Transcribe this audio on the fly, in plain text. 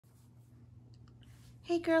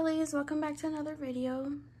Hey girlies, welcome back to another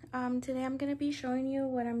video. Today I'm going to be showing you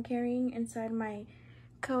what I'm carrying inside my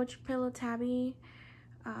Coach Pillow Tabby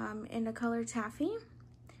in the color Taffy.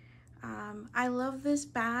 I love this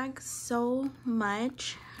bag so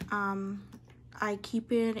much. I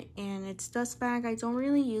keep it in its dust bag. I don't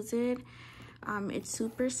really use it. It's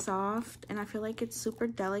super soft and I feel like it's super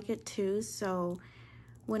delicate too, so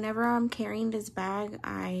whenever I'm carrying this bag,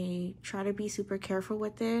 I try to be super careful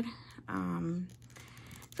with it.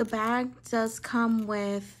 The bag does come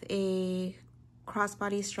with a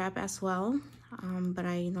crossbody strap as well, but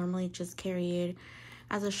I normally just carry it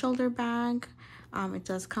as a shoulder bag. It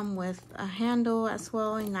does come with a handle as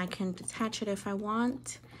well, and I can detach it if I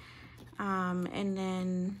want. And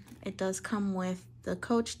then it does come with the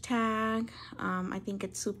Coach tag. I think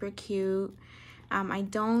it's super cute. I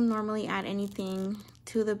don't normally add anything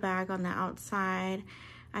to the bag on the outside.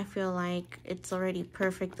 I feel like it's already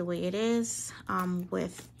perfect the way it is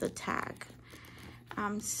with the tag.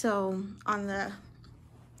 So on the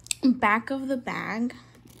back of the bag,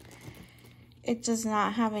 it does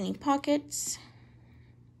not have any pockets.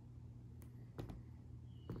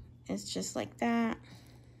 It's just like that.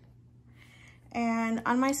 And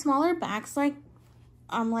on my smaller bags like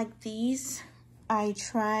these, I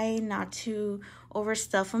try not to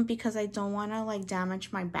overstuff them because I don't want to like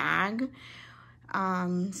damage my bag.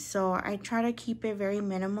 So I try to keep it very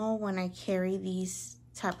minimal when I carry these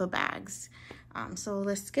type of bags. So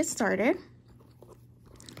let's get started.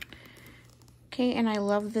 Okay, and I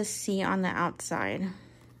love the C on the outside.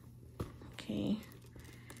 Okay.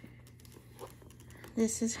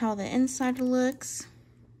 This is how the inside looks.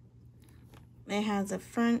 It has a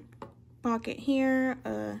front pocket here,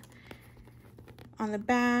 on the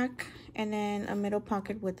back, and then a middle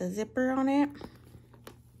pocket with a zipper on it.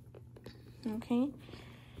 Okay,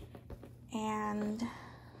 and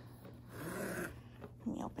let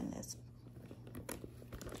me open this.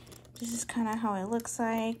 This is kind of how it looks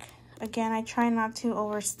like. Again, I try not to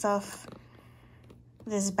overstuff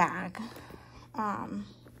this bag.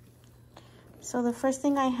 So the first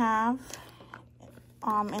thing I have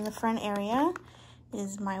in the front area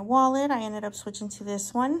is my wallet. I ended up switching to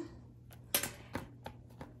this one.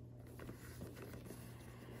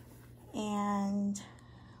 And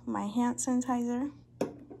my hand sanitizer,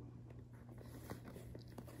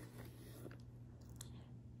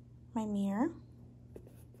 my mirror,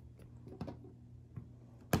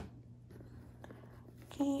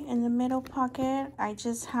 okay, in the middle pocket I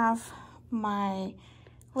just have my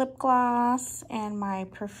lip gloss and my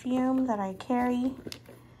perfume that I carry.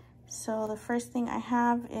 So the first thing I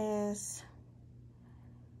have is,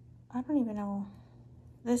 I don't even know,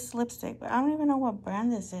 this lipstick, but I don't even know what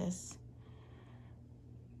brand this is.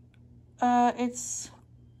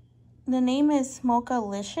 The name is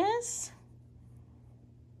Mocha-licious,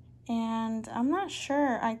 and I'm not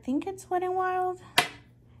sure. I think it's Wet n Wild.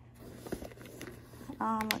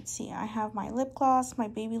 Let's see. I have my lip gloss, my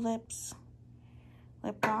Baby Lips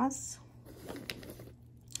lip gloss.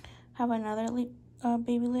 Have another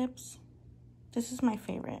Baby Lips. This is my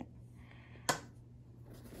favorite.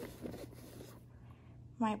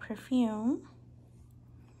 My perfume.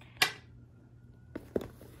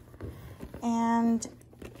 And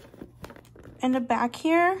in the back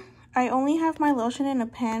here, I only have my lotion in a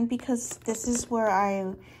pen because this is where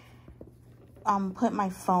I put my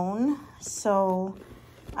phone. So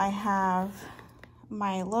I have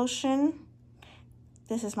my lotion.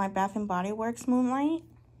 This is my Bath & Body Works Moonlight.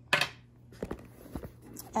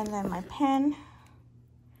 And then my pen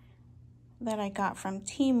that I got from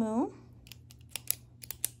Temu.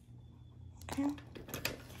 Okay.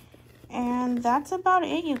 And that's about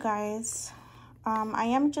it, you guys. I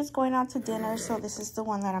am just going out to dinner, so this is the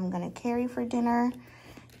one that I'm gonna carry for dinner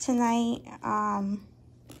tonight.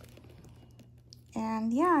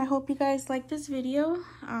 And yeah, I hope you guys like this video.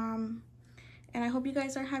 And I hope you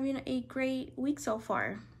guys are having a great week so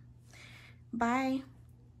far. Bye.